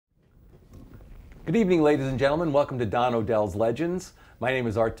Good evening, ladies and gentlemen. Welcome to Don Odell's Legends. My name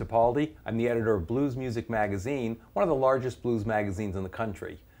is Art Tipaldi. I'm the editor of Blues Music Magazine, one of the largest blues magazines in the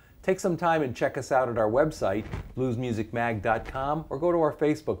country. Take some time and check us out at our website, bluesmusicmag.com, or go to our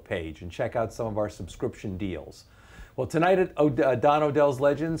Facebook page and check out some of our subscription deals. Well, tonight at Don Odell's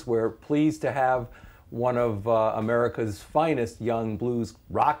Legends, we're pleased to have one of America's finest young blues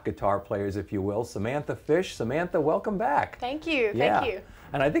rock guitar players, if you will, Samantha Fish. Samantha, welcome back. Thank you. Yeah. Thank you.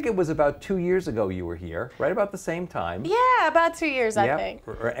 And I think it was about 2 years ago you were here, right about the same time. Yeah, about 2 years, I think.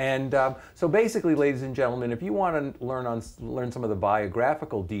 And so basically, ladies and gentlemen, if you want to learn some of the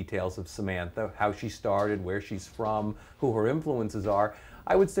biographical details of Samantha, how she started, where she's from, who her influences are,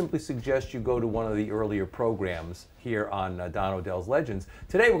 I would simply suggest you go to one of the earlier programs here on Don Odell's Legends.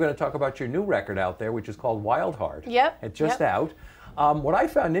 Today we're going to talk about your new record out there, which is called Wild Heart. Yep. It's just out. What I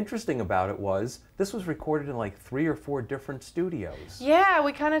found interesting about it was this was recorded in like 3 or 4 different studios. Yeah,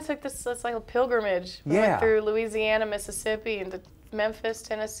 we kind of took this like a pilgrimage. We Yeah. went through Louisiana, Mississippi, and to Memphis,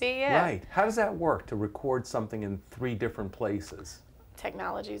 Tennessee. Yeah. Right. How does that work to record something in 3 different places?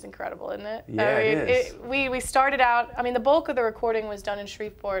 Technology is incredible, isn't it? Yeah, it is. We started out, I mean, the bulk of the recording was done in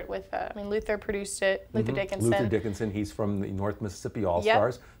Shreveport with, Luther produced it, Luther Dickinson. Luther Dickinson, he's from the North Mississippi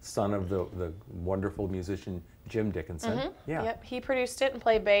All-Stars, son of the wonderful musician Jim Dickinson. Yeah. Yep, he produced it and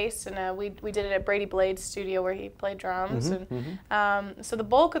played bass, and we did it at Brady Blade's studio where he played drums. So the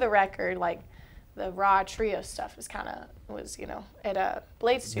bulk of the record, like the raw trio stuff, was at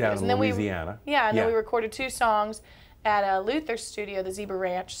Blade Studios. Down in Louisiana. And then we recorded 2 songs at Luther's studio, the Zebra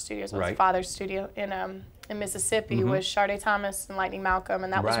Ranch Studios, was his father's studio in Mississippi, with Sharday Thomas and Lightning Malcolm,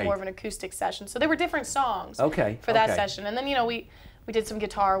 and that was more of an acoustic session. So there were different songs for that session. And then we did some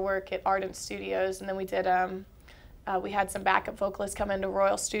guitar work at Ardent Studios, and then we did we had some backup vocalists come into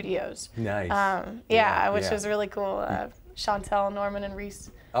Royal Studios. Nice. Which was really cool. Chantel, Norman, and Reese.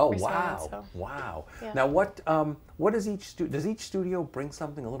 Oh, Reese wow. Norman, so. Wow. Yeah. Now, what does each studio bring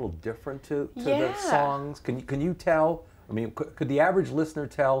something a little different to the songs? Can you tell? I mean, could the average listener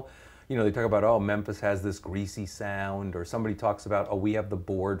tell? You know, they talk about, oh, Memphis has this greasy sound, or somebody talks about, oh, we have the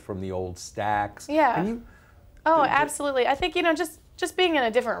board from the old Stax. Yeah. Can you? Oh, absolutely. I think, just being in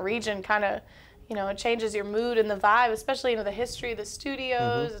a different region kind of, it changes your mood and the vibe, especially the history of the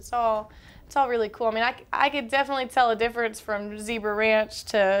studios. It's all really cool. I mean, I could definitely tell a difference from Zebra Ranch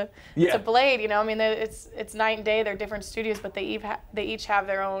to Blade. I mean, it's night and day. They're different studios, but they each have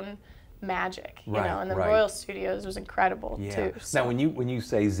their own magic. And the Royal Studios was incredible too. So. Now, when you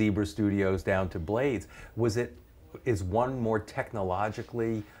say Zebra Studios down to Blades, is one more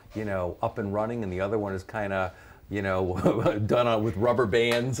technologically up and running, and the other one is kind of done with rubber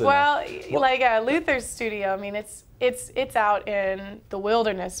bands? And like Luther's studio, I mean, it's out in the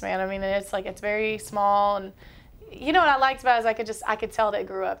wilderness, man. I mean, it's very small, and what I liked about it is I could tell they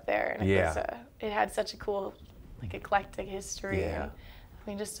grew up there, and it had such a cool, eclectic history. Yeah. And, I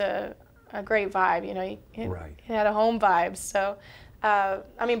mean, just a great vibe. It had a home vibe. So.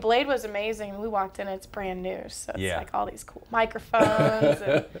 I mean, Blade was amazing. We walked in, it's brand new, so it's like all these cool microphones,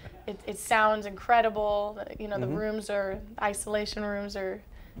 and it sounds incredible. The isolation rooms are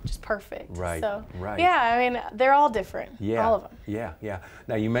just perfect. So, yeah, I mean, they're all different, all of them. Yeah.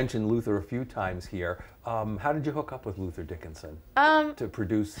 Now, you mentioned Luther a few times here. How did you hook up with Luther Dickinson to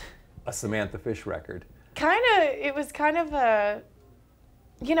produce a Samantha Fish record? It was kind of a...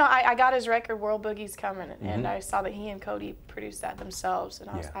 I got his record, World Boogie's Coming, and I saw that he and Cody produced that themselves, and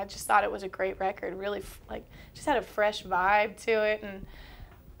I just thought it was a great record, really, just had a fresh vibe to it, and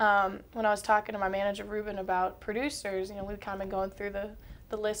when I was talking to my manager, Ruben, about producers, we'd kind of been going through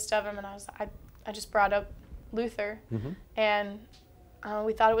the list of them, and I just brought up Luther, and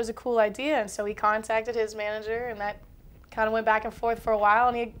we thought it was a cool idea, and so he contacted his manager, and that kind of went back and forth for a while,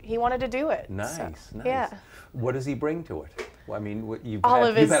 and he wanted to do it. Nice, so, nice. Yeah. What does he bring to it? Well, I mean, you've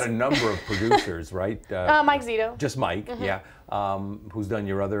had a number of producers, right? Mike Zito. Just Mike, who's done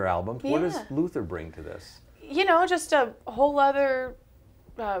your other albums. What does Luther bring to this? Just a whole other,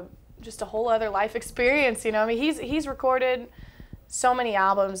 life experience. I mean, he's recorded so many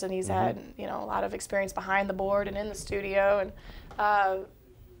albums, and he's had a lot of experience behind the board and in the studio, and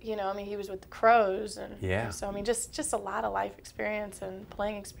I mean, he was with the Crows, and so I mean, just a lot of life experience and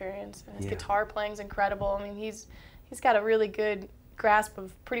playing experience, and his guitar playing's incredible. I mean, he's got a really good grasp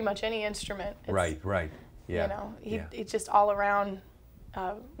of pretty much any instrument. Right. Yeah. He's just all around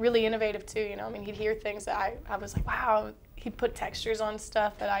really innovative too. I mean, he'd hear things that I was like, wow. He'd put textures on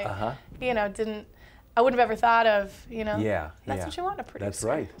stuff that I wouldn't have ever thought of. That's what you want in a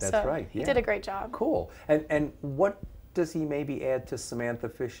producer. That's right. He did a great job. Cool. And what does he maybe add to Samantha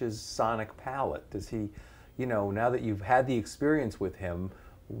Fish's sonic palette? Does he, now that you've had the experience with him,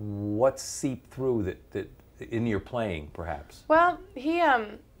 what seeped through that in your playing, perhaps? Well,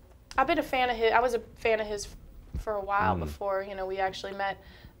 I've been a fan of his. I was a fan of his for a while before, you know, we actually met,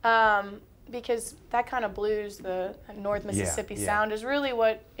 because that kind of blues, the North Mississippi sound, is really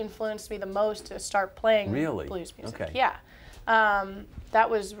what influenced me the most to start playing blues music. Okay. Yeah, that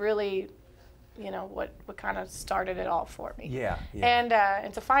was really, you know, what kind of started it all for me. Yeah.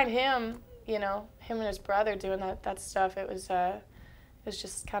 And to find him, you know, him and his brother doing that stuff, it was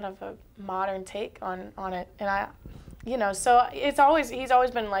just kind of a modern take on it, and you know, so he's always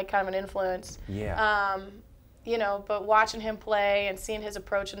been like kind of an influence. Yeah. You know, but watching him play and seeing his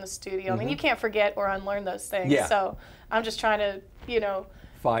approach in the studio, I mean, you can't forget or unlearn those things. Yeah. So I'm just trying to, you know,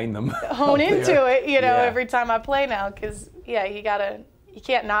 find them, hone into it, you know, every time I play now, because you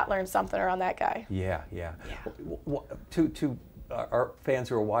can't not learn something around that guy. Yeah. To our fans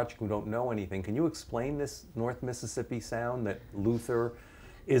who are watching who don't know anything, can you explain this North Mississippi sound that Luther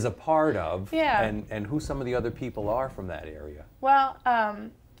is a part of, and who some of the other people are from that area? Well,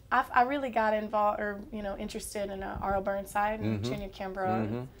 I really got involved, or you know, interested in R.L. Burnside and Junior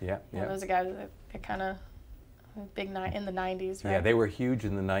Kimbrough. Yeah. Those are guys that kind of big in the 90s, right? Yeah, they were huge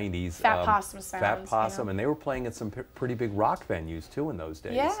in the 90s. Fat Possum sounds. Fat Possum, you know? and they were playing at some pretty big rock venues too in those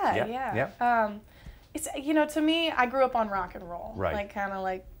days. Yeah. It's, you know, to me, I grew up on rock and roll, right? Like kind of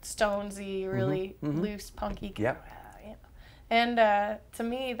like Stonesy, really loose, punky. Yeah. You know. And to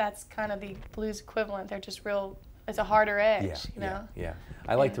me, that's kind of the blues equivalent. They're just real. It's a harder edge, you know? Yeah.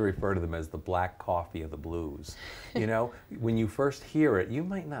 I like to refer to them as the black coffee of the blues. You know, when you first hear it, you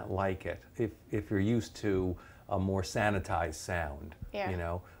might not like it if you're used to a more sanitized sound, you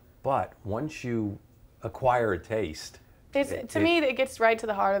know? But once you acquire a taste, to me, it gets right to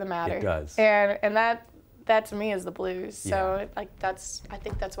the heart of the matter. It does. And that to me is the blues. So I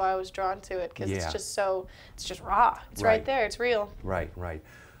think that's why I was drawn to it, because it's just raw. It's right there. It's real. Right.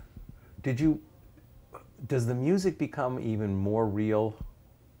 Does the music become even more real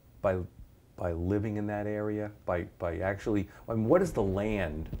by living in that area? By actually, I mean, what does the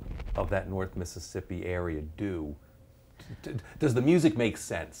land of that North Mississippi area do? Does the music make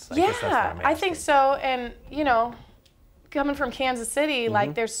sense? I guess that's what I'm asking. I think so. And you know, coming from Kansas City,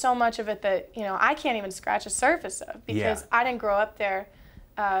 like there's so much of it that, you know, I can't even scratch a surface of, because I didn't grow up there.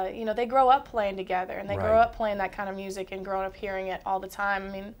 You know, they grow up playing together, and they grow up playing that kind of music and growing up hearing it all the time. I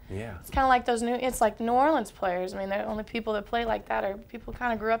mean, it's kind of like it's like New Orleans players. I mean, the only people that play like that are people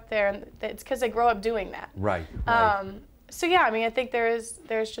kind of grew up there, and it's because they grow up doing that. Right. So yeah, I mean, I think there's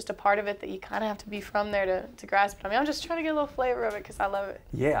just a part of it that you kind of have to be from there to grasp it. I mean, I'm just trying to get a little flavor of it because I love it.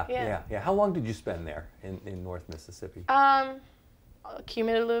 Yeah. How long did you spend there in North Mississippi?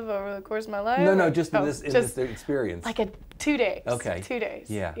 Cumulative over the course of my life? No, just in this experience. Like 2 days. Okay. 2 days.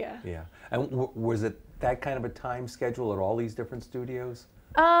 Yeah. And was it that kind of a time schedule at all these different studios?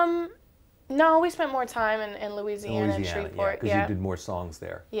 No, we spent more time in Louisiana and Shreveport. Because you did more songs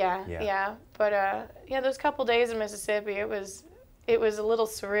there. Yeah. But those couple days in Mississippi, it was a little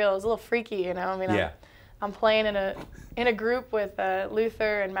surreal. It was a little freaky, you know. I mean, I'm playing in a group with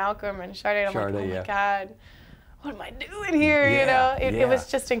Luther and Malcolm and Sade. I'm like, oh my God, what am I doing here? You know, it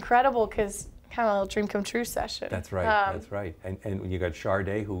was just incredible, because kind of a little dream come true session. That's right. That's right. And you got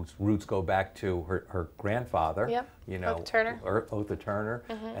Sade, whose roots go back to her grandfather. You know, Otha Turner,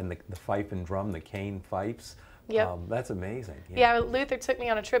 and the fife and drum, the cane fifes. That's amazing. Yeah, Luther took me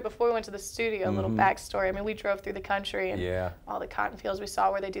on a trip before we went to the studio. A little backstory. I mean, we drove through the country and all the cotton fields we saw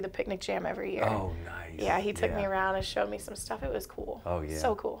where they do the picnic jam every year. Oh, nice. Yeah, he took me around and showed me some stuff. It was cool. Oh, yeah.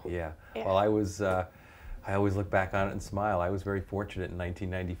 So cool. Yeah. Well, I always look back on it and smile. I was very fortunate in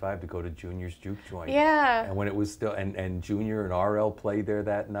 1995 to go to Junior's Juke Joint. Yeah. And when it was still, and Junior and RL played there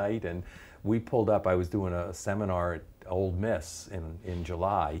that night, and we pulled up. I was doing a seminar at Old Miss in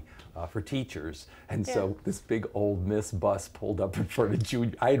July for teachers, and so this big Old Miss bus pulled up in front of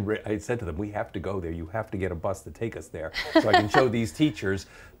Junior. I had said to them, we have to go there. You have to get a bus to take us there so I can show these teachers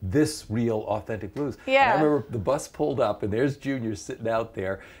this real authentic blues. Yeah. And I remember the bus pulled up, and there's Junior sitting out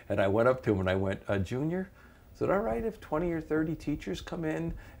there, and I went up to him and I went, Junior, is it all right if 20 or 30 teachers come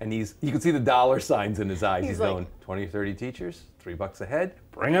in? And you can see the dollar signs in his eyes. He's like, going, 20 or 30 teachers, $3 a head,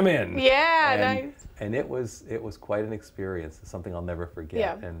 bring them in. Yeah, nice. And it was quite an experience. It's something I'll never forget.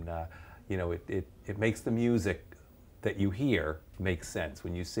 Yeah. And you know, it makes the music that you hear make sense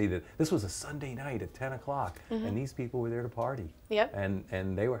when you see that this was a Sunday night at 10 o'clock, and these people were there to party. Yep.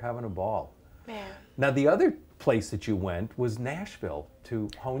 And they were having a ball. Man. Now, the other place that you went was Nashville to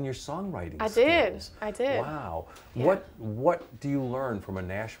hone your songwriting skills. I did. Wow. Yeah. What do you learn from a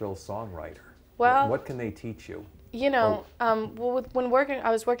Nashville songwriter? Well, what can they teach you? You know, well, when working,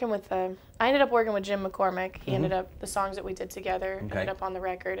 I was working with, I ended up working with Jim McCormick. He ended up, the songs that we did together ended up on the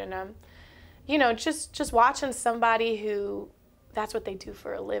record. And, you know, just watching somebody who, that's what they do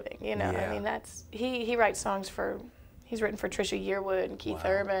for a living, you know. I mean, that's, he writes songs for, he's written for Trisha Yearwood and Keith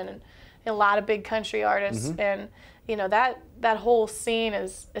Urban and a lot of big country artists. And, you know, that whole scene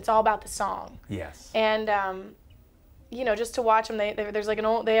is, it's all about the song. Yes. And, you know, just to watch them, there's like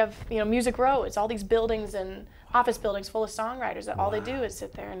they have, you know, Music Row. It's all these buildings and office buildings full of songwriters that all they do is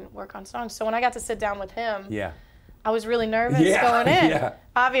sit there and work on songs. So when I got to sit down with him, I was really nervous going in,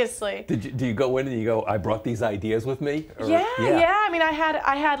 obviously. Do you go in and you go, I brought these ideas with me? Or, yeah. I mean, I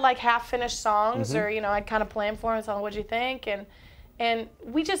had like half-finished songs, or, you know, I'd kind of play them for him and tell him, what'd you think? And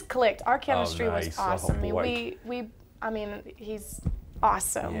we just clicked. Our chemistry was awesome. I mean, he's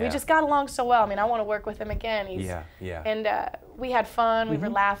awesome. We just got along so well. I mean, I want to work with him again. And we had fun. We were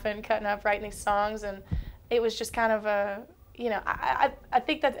laughing, cutting up, writing these songs, and it was just kind of a, you know, I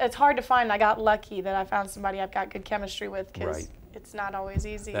think that it's hard to find. I got lucky that I found somebody I've got good chemistry with, because it's not always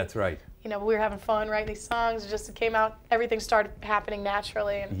easy. That's right. You know, we were having fun writing these songs. It just came out, everything started happening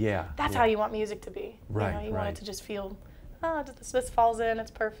naturally, and that's how you want music to be. Right, you know, you want it to just feel, oh, this falls in,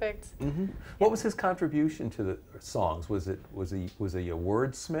 it's perfect. What was his contribution to the songs? Was he a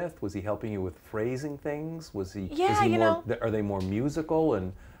wordsmith? Was he helping you with phrasing things? Was he? You know, are they more musical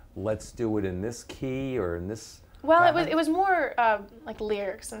and let's do it in this key or in this? Well, it was more like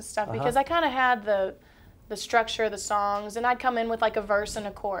lyrics and stuff, because I kind of had the structure of the songs, and I'd come in with like a verse and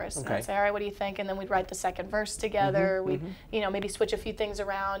a chorus, and I'd say, all right, what do you think? And then we'd write the second verse together. We'd, you know, maybe switch a few things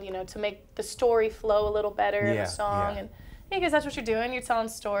around, you know, to make the story flow a little better in the song. And because that's what you're doing, you're telling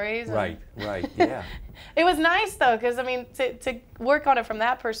stories. Right. It was nice though, because I mean, to work on it from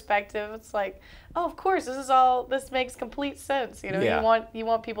that perspective, it's like, oh, of course, this makes complete sense. You know, you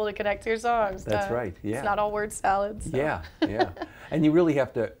want people to connect to your songs. That's right. Yeah. It's not all word salads. So. Yeah. And you really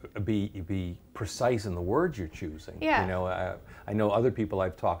have to be precise in the words you're choosing. Yeah. You know, I know other people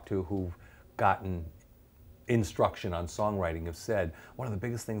I've talked to who've gotten instruction on songwriting have said, one of the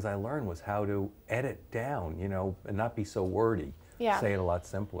biggest things I learned was how to edit down, you know, and not be so wordy. Say it a lot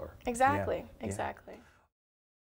simpler. Exactly.